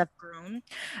Yeah. nails have grown.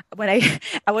 When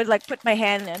I would like put my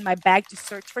hand in my bag to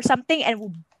search for something and it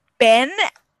would bend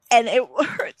and it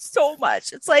hurts so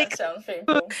much. It's That like, sounds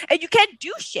painful. and you can't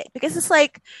do shit because it's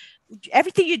like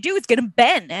everything you do is gonna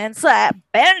bend, and it's like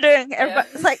bending. Yeah.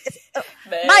 It's like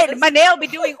my Man, my nail be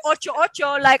doing ocho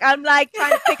ocho, like I'm like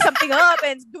trying to pick something up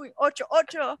and it's doing ocho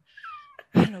ocho.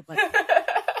 I don't know, but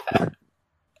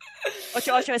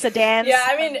ocho ocho is a dance. Yeah,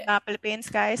 I mean- from, Philippines,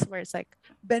 guys, where it's like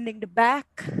bending the back.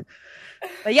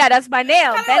 But yeah, that's my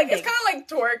nail it's bending. kind of like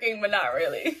twerking, but not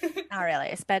really. Not really.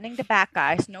 It's bending the back,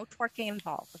 guys. No twerking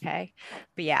involved, okay?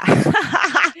 But yeah.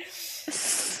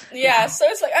 Yeah, so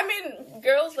it's like, I mean,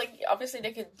 girls, like, obviously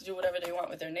they could do whatever they want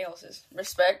with their nails. Is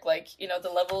respect, like, you know, the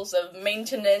levels of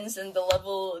maintenance and the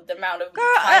amount of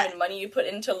time and money you put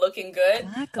into looking good.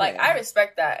 Exactly. Like, I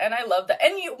respect that, and I love that.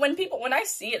 And when I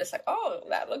see it, it's like, oh,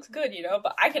 that looks good, you know?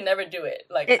 But I can never do it.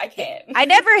 Like, I can't. I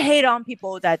never hate on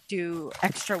people that do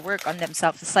extra work on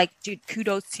themselves. It's like, dude,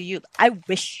 kudos to you. I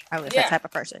wish I was Yeah. that type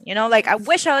of person. You know, like I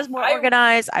wish I was more I-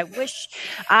 organized. I wish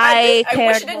I cared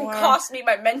wish it didn't more. cost me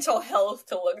my mental health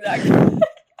to look that good.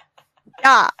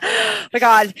 Yeah. Oh my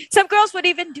God. Some girls would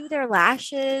even do their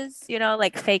lashes, you know,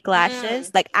 like fake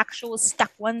lashes, like actual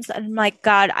stuck ones. And I'm like,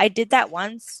 God, I did that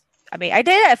once. I mean, I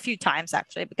did it a few times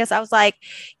actually, because I was like,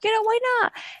 you know, why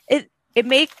not? It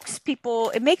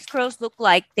makes girls look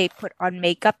like they put on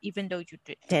makeup, even though you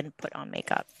didn't put on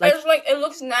makeup. Like, It's like, it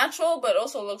looks natural, but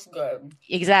also looks good.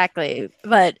 exactly.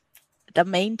 But the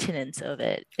maintenance of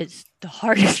it is the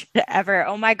hardest shit ever.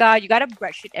 Oh my God, you gotta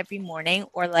brush it every morning,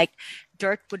 or like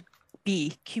dirt would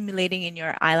be accumulating in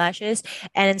your eyelashes,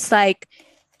 and it's like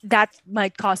that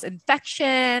might cause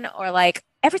infection, or like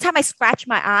every time I scratch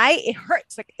my eye, it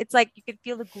hurts. Like it's like you can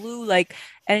feel the glue, like,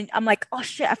 and I'm like, oh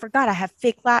shit, I forgot I have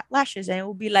fake lashes, and it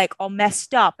will be like all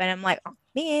messed up, and I'm like, oh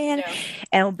man, Yeah.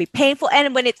 and it will be painful.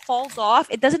 And when it falls off,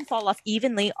 it doesn't fall off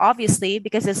evenly, obviously,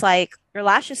 because it's like your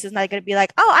lashes is not gonna be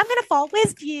like, oh, I'm gonna fall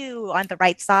with you on the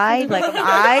right side, like an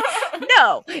eye.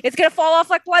 No, it's gonna fall off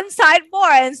like one side more,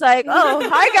 and it's like, oh,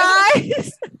 hi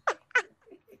guys.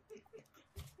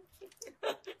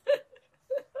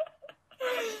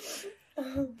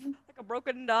 Like a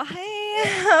broken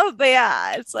hand. But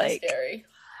yeah, it's That's like, scary.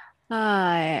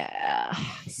 yeah.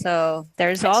 So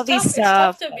there's It's all these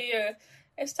tough. stuff.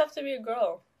 It's tough to be a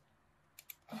girl.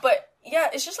 But yeah,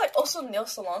 it's just like also nail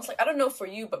salons. Like, I don't know for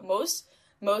you, but most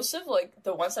of like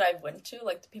the ones that I've went to,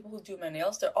 like the people who do my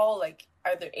nails, they're all like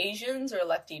either Asians or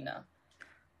Latina.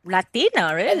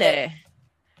 Latina, really? then-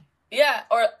 Yeah,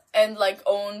 and like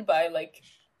owned by like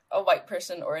a white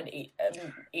person or an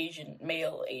Asian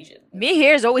male Asian. Me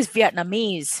here is always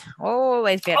Vietnamese.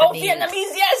 Always Vietnamese. Oh,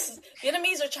 Vietnamese, yes,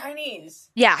 Vietnamese or Chinese.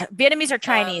 Yeah, Vietnamese or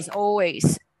Chinese,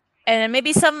 always. And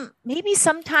maybe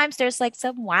sometimes there's like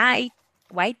some white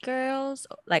girls,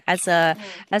 like as a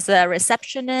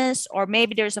receptionist, or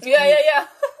maybe there's a few. Yeah.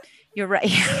 You're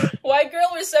right. White girl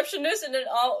receptionist, and then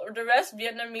all the rest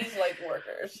Vietnamese like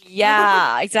workers.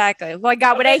 Yeah, exactly. Oh my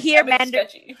God, when I hear A bit Mandarin,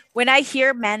 sketchy. when I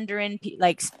hear Mandarin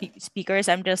speakers,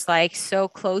 I'm just like so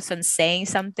close on saying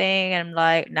something, and I'm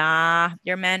like, nah,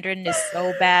 your Mandarin is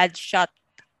so bad. Shut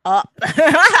up.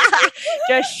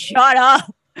 Just shut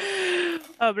up.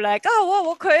 I'm like, oh,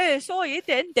 well, okay, so you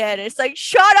did that. It's like,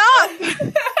 shut up.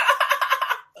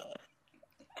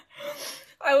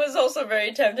 I was also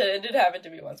very tempted. It did happen to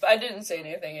me once, but I didn't say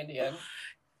anything in the end.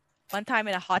 One time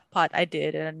in a hot pot, I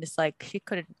did, and it's like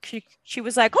she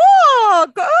was like, oh,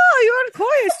 girl, you're on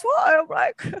course. I'm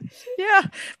like, yeah,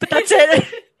 but that's it.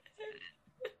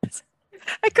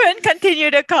 I couldn't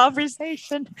continue the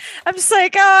conversation. I'm just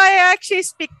like, oh, I actually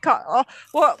speak.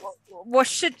 我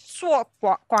是说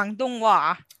广东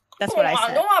话. That's what I 广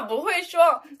said. 东话不会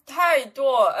说太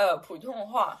多普通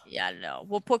话。 Yeah, no.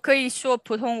 我不可以说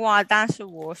普通话，但是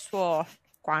我说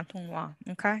广东话.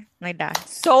 Okay, like that.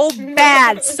 So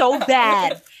bad, so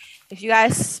bad. If you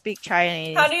guys speak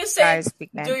Chinese, How do you say guys speak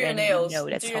do Mandarin, your nails? you know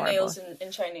that's Do your horrible. nails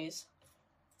in Chinese.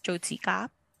 周指甲?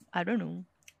 I don't know.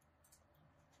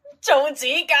 手指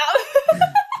甲.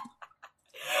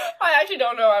 I actually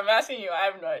don't know. I'm asking you. I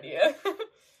have no idea.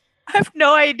 I have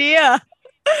no idea.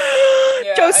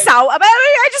 Yeah, Joe Sao.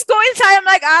 I just go inside. I'm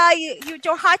like, you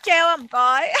Joe hot jail. I'm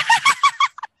going.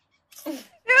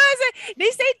 They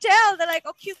say gel. They're like,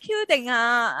 oh, cute thing.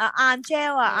 On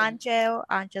gel, on gel,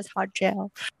 on just hot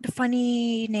gel. The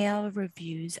funny nail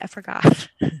reviews. I forgot.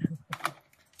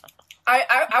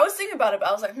 I was thinking about it, but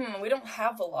I was like, we don't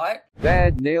have a lot.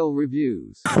 Bad nail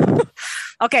reviews.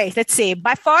 Okay, let's see.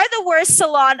 By far the worst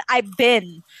salon I've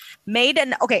been.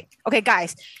 Okay,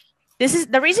 guys. This is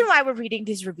the reason why we're reading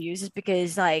these reviews is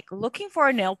because like looking for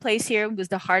a nail place here was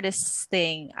the hardest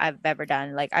thing I've ever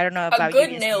done. Like I don't know about A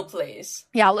good you, nail place.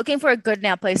 Yeah, looking for a good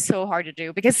nail place is so hard to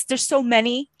do because there's so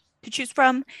many to choose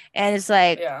from, and it's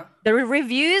like Yeah. the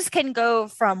reviews can go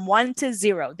from 1 to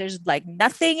 0. There's like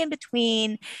nothing in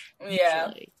between. Yeah.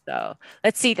 Usually. So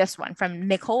let's see this one from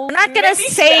Nicole. I'm not gonna Maybe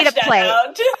say the sketch that place.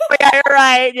 out. Yeah, you're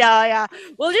right. Yeah.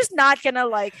 We're just not gonna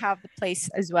like have the place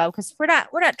as well because we're not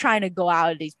trying to go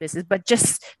out of these business, but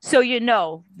just so you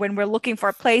know, when we're looking for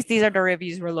a place, these are the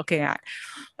reviews we're looking at.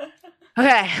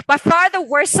 Okay, by far the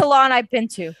worst salon I've been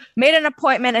to. Made an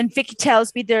appointment and Vicky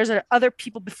tells me there's other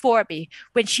people before me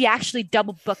when she actually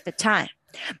double booked the time.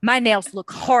 My nails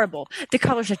look horrible. The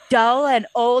colors are dull and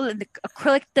old and the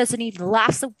acrylic doesn't even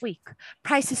last a week.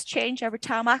 Prices change every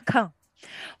time I come.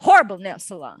 Horrible nail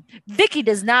salon. Vicky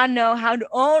does not know how to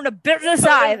own a business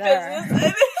either.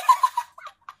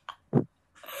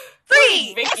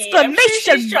 Three Vicky, exclamation! I'm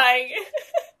sure she's trying.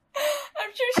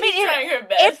 I'm sure she's trying her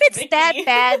best. If it's Vicky. that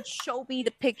bad, show me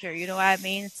the picture. You know what I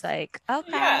mean? It's like,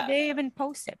 okay, Yeah. they even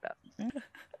post it. But...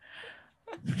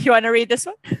 You want to read this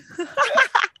one?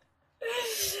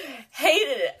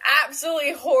 Hated it.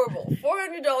 Absolutely horrible.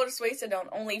 $400 wasted on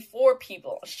only 4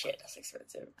 people. Shit, that's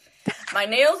expensive. My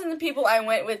nails and the people I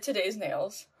went with today's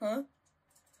nails.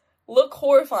 Look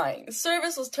horrifying. The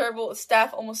service was terrible. The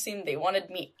staff almost seemed they wanted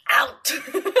me out.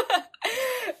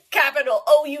 Capital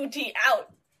O-U-T,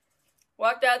 out.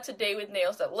 Walked out today with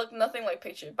nails that look nothing like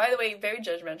picture. By the way, very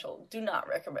judgmental. Do not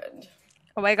recommend.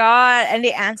 Oh my God. And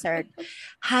they answered,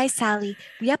 "Hi, Sally.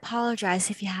 We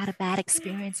apologize if you had a bad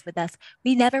experience with us.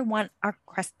 We never want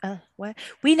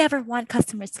We never want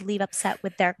customers to leave upset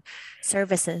with their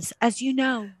services. As you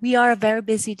know, we are a very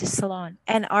busy salon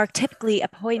and are typically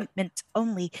appointment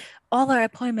only. All our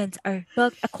appointments are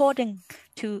booked according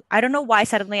to, I don't know why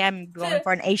suddenly I'm going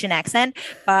for an Asian accent,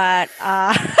 but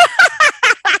go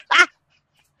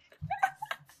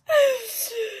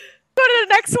to the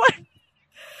next one.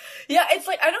 Yeah, it's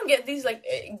like I don't get these like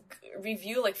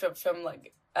review like from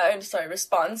like I'm sorry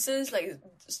responses like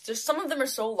just some of them are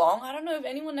so long. I don't know if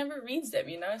anyone ever reads them.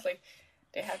 You know, it's like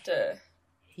they have to.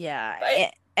 Yeah,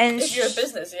 and if you're a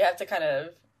business, you have to kind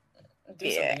of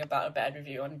do something about a bad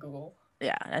review on Google.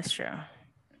 Yeah, that's true.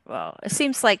 Well, it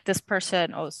seems like this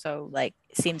person also like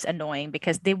seems annoying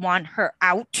because they want her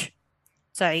out.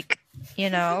 It's like, you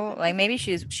know, like maybe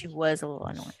she was a little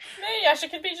annoying. Yeah, she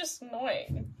could be just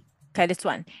annoying. Okay, this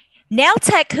one. Nail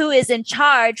tech who is in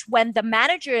charge when the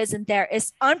manager isn't there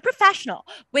is unprofessional.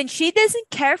 When she doesn't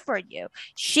care for you,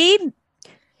 she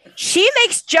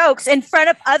makes jokes in front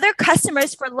of other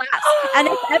customers for laughs. And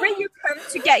if ever you come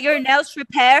to get your nails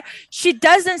repaired, she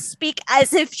doesn't speak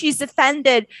as if she's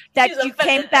offended that you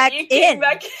came back in.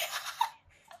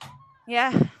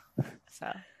 Yeah.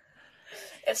 So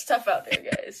it's tough out there,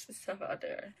 guys. It's tough out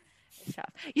there. It's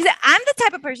tough. You see, I'm the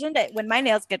type of person that when my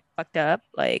nails get fucked up,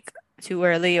 like too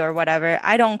early or whatever,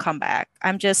 I don't come back.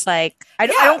 I'm just like I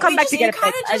don't come back to get it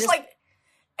fixed. Just like,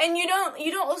 and you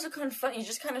don't also confront. You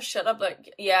just kind of shut up.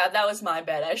 Like, yeah, that was my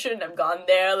bad. I shouldn't have gone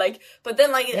there. Like, but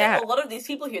then like a lot of these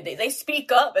people here, they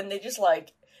speak up and they just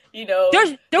like, you know.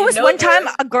 There was one time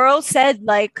a girl said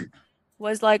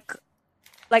was like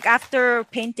after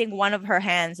painting one of her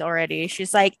hands already,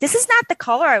 she's like, "This is not the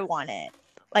color I wanted."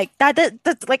 Like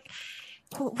that's like.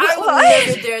 I would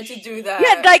never dare to do that.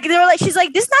 Yeah, like they were like, she's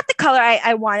like, "This is not the color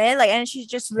I wanted." Like, and she's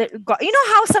just, you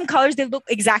know how some colors they look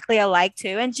exactly alike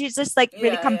too, and she's just like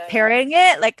really comparing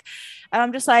it. Like, and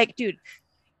I'm just like, dude,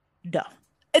 no.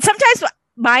 And sometimes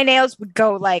my nails would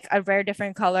go like a very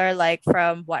different color, like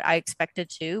from what I expected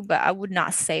to, but I would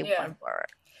not say one word.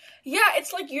 Yeah,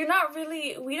 it's like you're not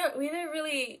really. We didn't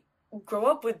really grow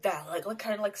up with that, like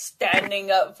kind of like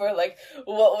standing up for like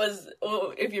what was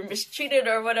if you're mistreated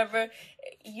or whatever.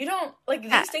 You don't like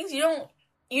these things.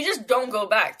 You just don't go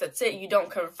back. That's it. You don't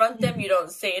confront them. You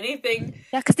don't say anything.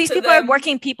 Yeah, because these people are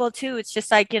working people too. It's just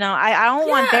like, you know, I don't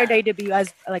want their day to be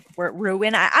as like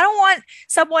ruined. I don't want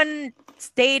someone's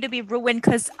day to be ruined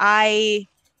because I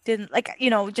didn't like, you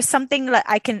know, just something that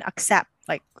I can accept.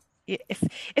 Like if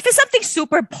it's something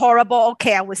super horrible,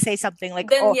 okay, I would say something like,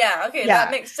 Then oh, yeah, okay, yeah.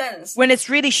 that makes sense. When it's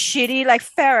really shitty, like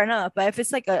fair enough. But if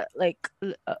it's like like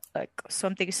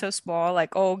something so small,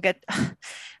 like oh, get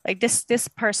like this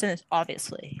person is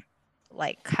obviously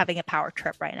like having a power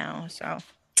trip right now. So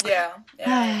Yeah.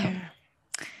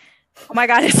 oh my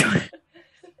God, it's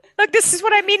look, this is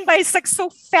what I mean by it's like so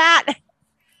fat.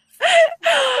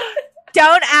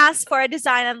 Don't ask for a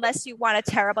design unless you want a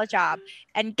terrible job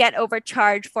and get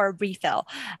overcharged for a refill.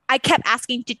 I kept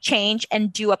asking to change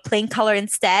and do a plain color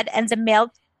instead, and the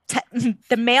nail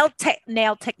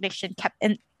technician kept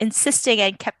insisting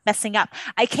and kept messing up.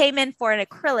 I came in for an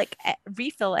acrylic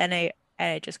refill, and it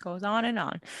just goes on and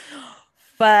on.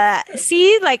 But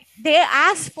see, like they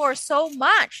ask for so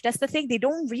much. That's the thing. They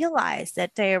don't realize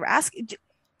that they're asking.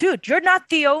 Dude, you're not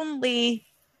the only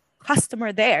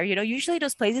customer there. You know, usually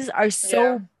those places are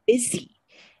so busy.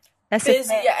 That's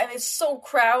busy, yeah, and it's so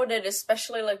crowded,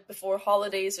 especially like before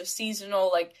holidays or seasonal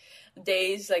like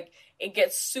days. Like it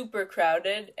gets super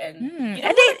crowded, and you don't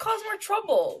want to cause more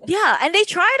trouble. Yeah, and they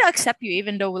try to accept you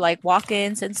even though like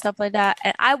walk-ins and stuff like that.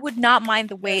 And I would not mind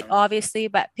the wait, obviously,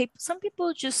 but some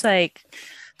people just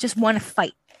want to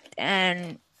fight,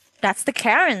 and that's the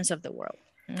Karens of the world,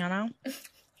 you know.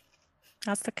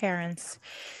 That's the Karens.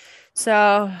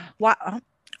 So watch out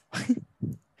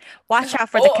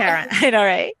for the Karen. I know,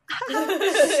 right?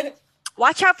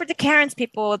 Watch out for the Karens,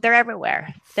 people. They're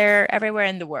everywhere. They're everywhere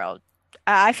in the world.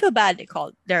 I feel bad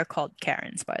they're called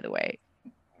Karens, by the way.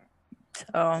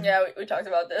 So yeah, we talked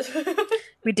about this.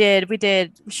 we did.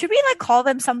 Should we like call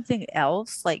them something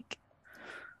else? Like,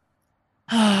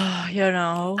 you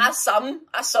know,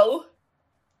 aso.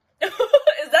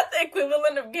 Is that the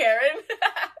equivalent of Karen?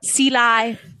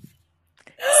 Eli.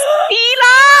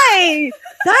 Eli!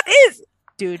 That is,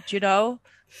 dude, you know.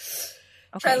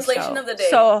 Okay, Translation of the day.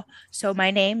 So my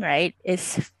name, right,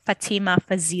 is Fatima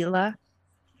Fazila.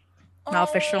 My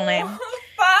official name.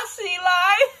 Fasili.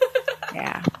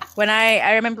 Yeah. When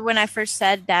I remember when I first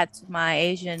said that to my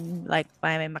Asian, like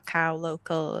my Macau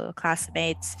local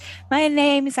classmates, my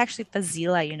name is actually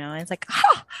Fazila, you know. And it's like,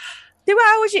 oh, dude,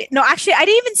 why would you? No, actually, I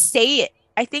didn't even say it.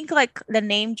 I think like the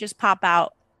name just popped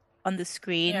out on the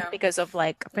screen because of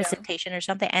like a presentation or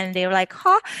something, and they were like,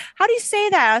 huh, how do you say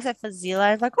that? I was like, Fazila.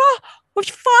 I was like, oh,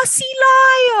 which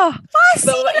Fasila?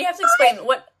 But you have to explain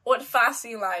what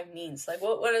Fasili means. Like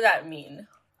what does that mean?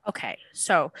 Okay,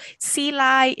 so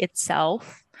Silai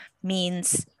itself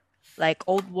means like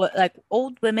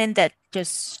old women that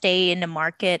just stay in the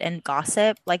market and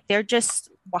gossip. Like they're just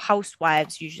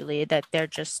housewives usually, that they're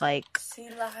just like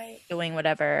doing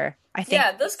whatever. I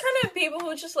think those kind of people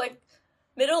who just like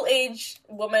middle-aged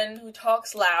woman who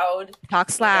talks loud,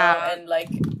 and like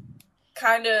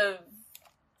kind of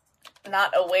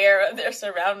not aware of their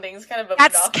surroundings, kind of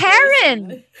that's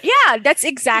Karen. Yeah, that's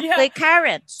exactly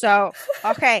Karen. So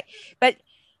okay, but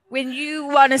when you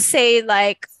want to say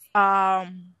like a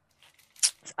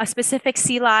specific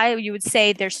Silai, you would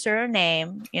say their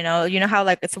surname. You know how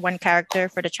like it's one character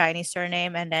for the Chinese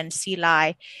surname, and then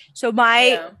Silai. So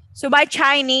my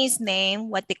Chinese name,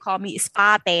 what they call me, is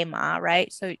Fatima,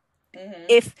 right? So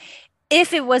if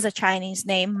it was a Chinese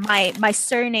name, my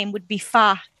surname would be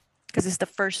Fa, because it's the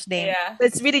first name. Yeah.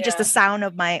 It's really just the sound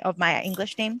of my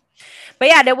English name. But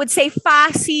yeah, they would say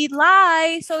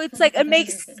Fasilai. So it's like it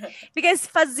makes, because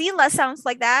Fazila sounds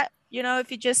like that. You know,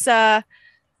 if you just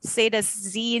say the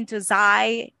Z into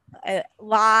Zai,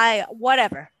 lie,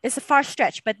 whatever. It's a far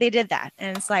stretch, but they did that,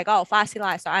 and it's like, oh,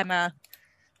 Fasilai. So I'm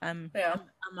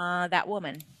that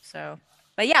woman. So,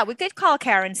 but yeah, we could call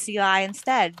Karen Silai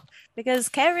instead, because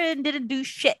Karen didn't do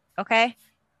shit. Okay,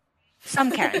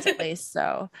 some Karens at least.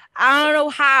 So I don't know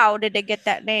how did they get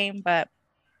that name, but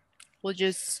we'll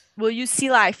use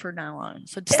Silai for now on.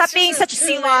 So stop being such a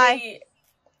Silai.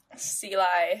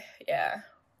 Silai, yeah.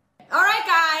 All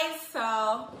right, guys.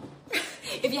 So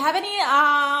if you have any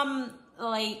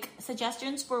like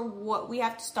suggestions for what we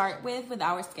have to start with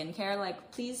our skincare,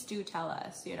 like please do tell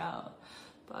us, you know.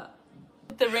 But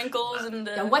the wrinkles and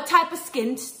the what type of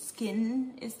skin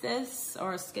is this,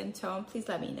 or skin tone, please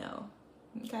let me know.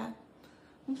 Okay.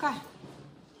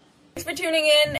 Thanks for tuning in,